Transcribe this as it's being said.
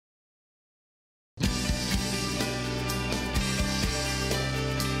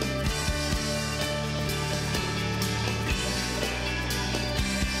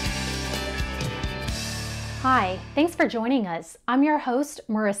Hi, thanks for joining us. I'm your host,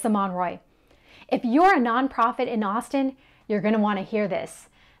 Marissa Monroy. If you're a nonprofit in Austin, you're going to want to hear this.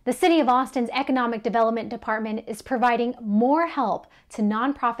 The City of Austin's Economic Development Department is providing more help to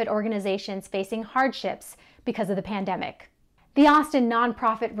nonprofit organizations facing hardships because of the pandemic. The Austin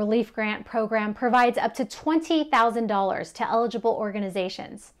Nonprofit Relief Grant Program provides up to $20,000 to eligible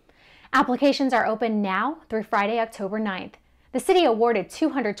organizations. Applications are open now through Friday, October 9th. The city awarded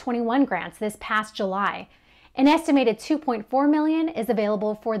 221 grants this past July. An estimated $2.4 million is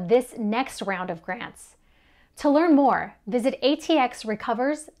available for this next round of grants. To learn more, visit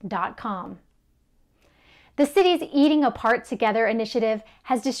atxrecovers.com. The city's Eating Apart Together initiative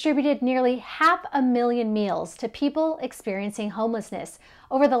has distributed nearly 500,000 meals to people experiencing homelessness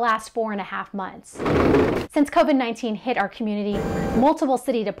over the last 4.5 months. Since COVID-19 hit our community, multiple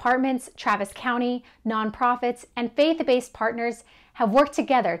city departments, Travis County, nonprofits, and faith-based partners have worked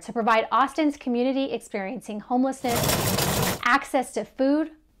together to provide Austin's community experiencing homelessness access to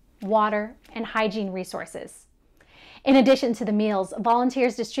food, water, and hygiene resources. In addition to the meals,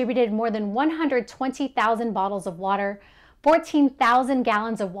 volunteers distributed more than 120,000 bottles of water, 14,000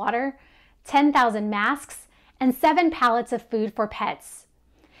 gallons of water, 10,000 masks, and 7 pallets of food for pets.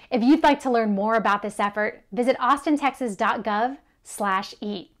 If you'd like to learn more about this effort, visit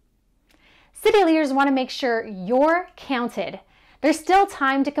austintexas.gov/eat. City leaders want to make sure you're counted. There's still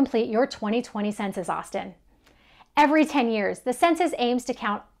time to complete your 2020 census, Austin. Every 10 years, the census aims to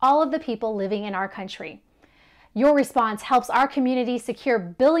count all of the people living in our country. Your response helps our community secure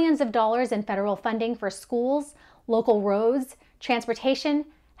billions of dollars in federal funding for schools, local roads, transportation,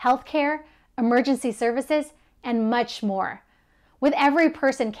 healthcare, emergency services, and much more. With every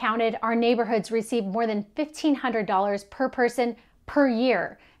person counted, our neighborhoods receive more than $1,500 per person per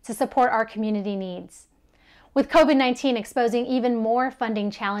year to support our community needs. With COVID-19 exposing even more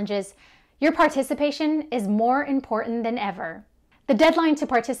funding challenges, your participation is more important than ever. The deadline to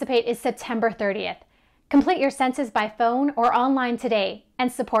participate is September 30th. Complete your census by phone or online today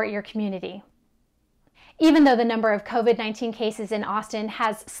and support your community. Even though the number of COVID-19 cases in Austin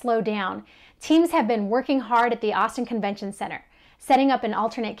has slowed down, teams have been working hard at the Austin Convention Center, setting up an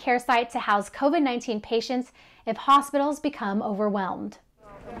alternate care site to house COVID-19 patients if hospitals become overwhelmed.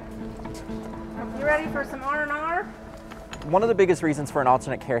 You ready for some R&R? One of the biggest reasons for an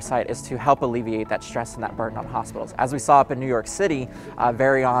alternate care site is to help alleviate that stress and that burden on hospitals. As we saw up in New York City,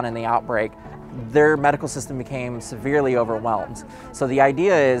 very on in the outbreak, their medical system became severely overwhelmed. So the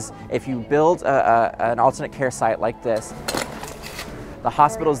idea is, if you build an alternate care site like this, the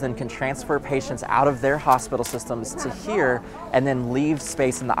hospitals then can transfer patients out of their hospital systems to here and then leave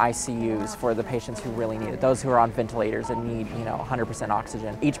space in the ICUs for the patients who really need it, those who are on ventilators and need 100%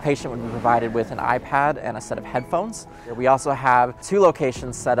 oxygen. Each patient would be provided with an iPad and a set of headphones. We also have 2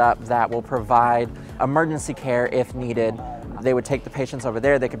 locations set up that will provide emergency care if needed. They would take the patients over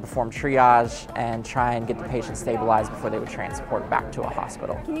there, they could perform triage and try and get the patient stabilized before they would transport back to a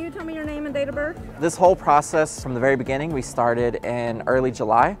hospital. Can you tell me your name and date of birth? This whole process from the very beginning, we started in early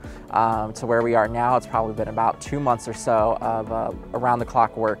July to where we are now. It's probably been about 2 months or so of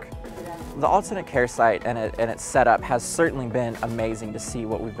around-the-clock work. The alternate care site and its setup has certainly been amazing to see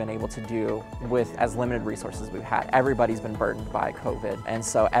what we've been able to do with as limited resources we've had. Everybody's been burdened by COVID, and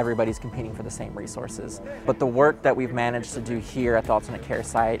so everybody's competing for the same resources. But the work that we've managed to do here at the alternate care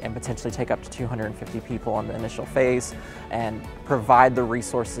site and potentially take up to 250 people in the initial phase and provide the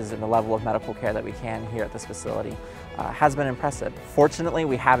resources and the level of medical care that we can here at this facility has been impressive. Fortunately,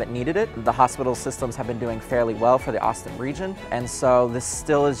 we haven't needed it. The hospital systems have been doing fairly well for the Austin region, and so this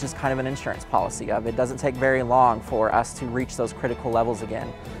still is just kind of an insurance policy of it doesn't take very long for us to reach those critical levels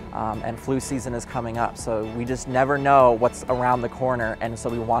again. And flu season is coming up, so we just never know what's around the corner, and so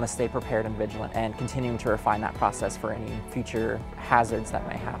we want to stay prepared and vigilant and continuing to refine that process for any future hazards that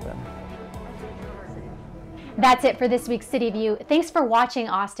may happen. That's it for this week's City View. Thanks for watching,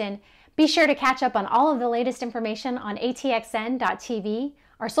 Austin. Be sure to catch up on all of the latest information on atxn.tv,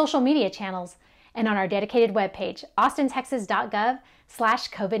 our social media channels, and on our dedicated webpage,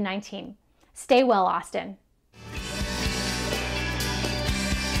 austintexas.gov/COVID-19. Stay well, Austin.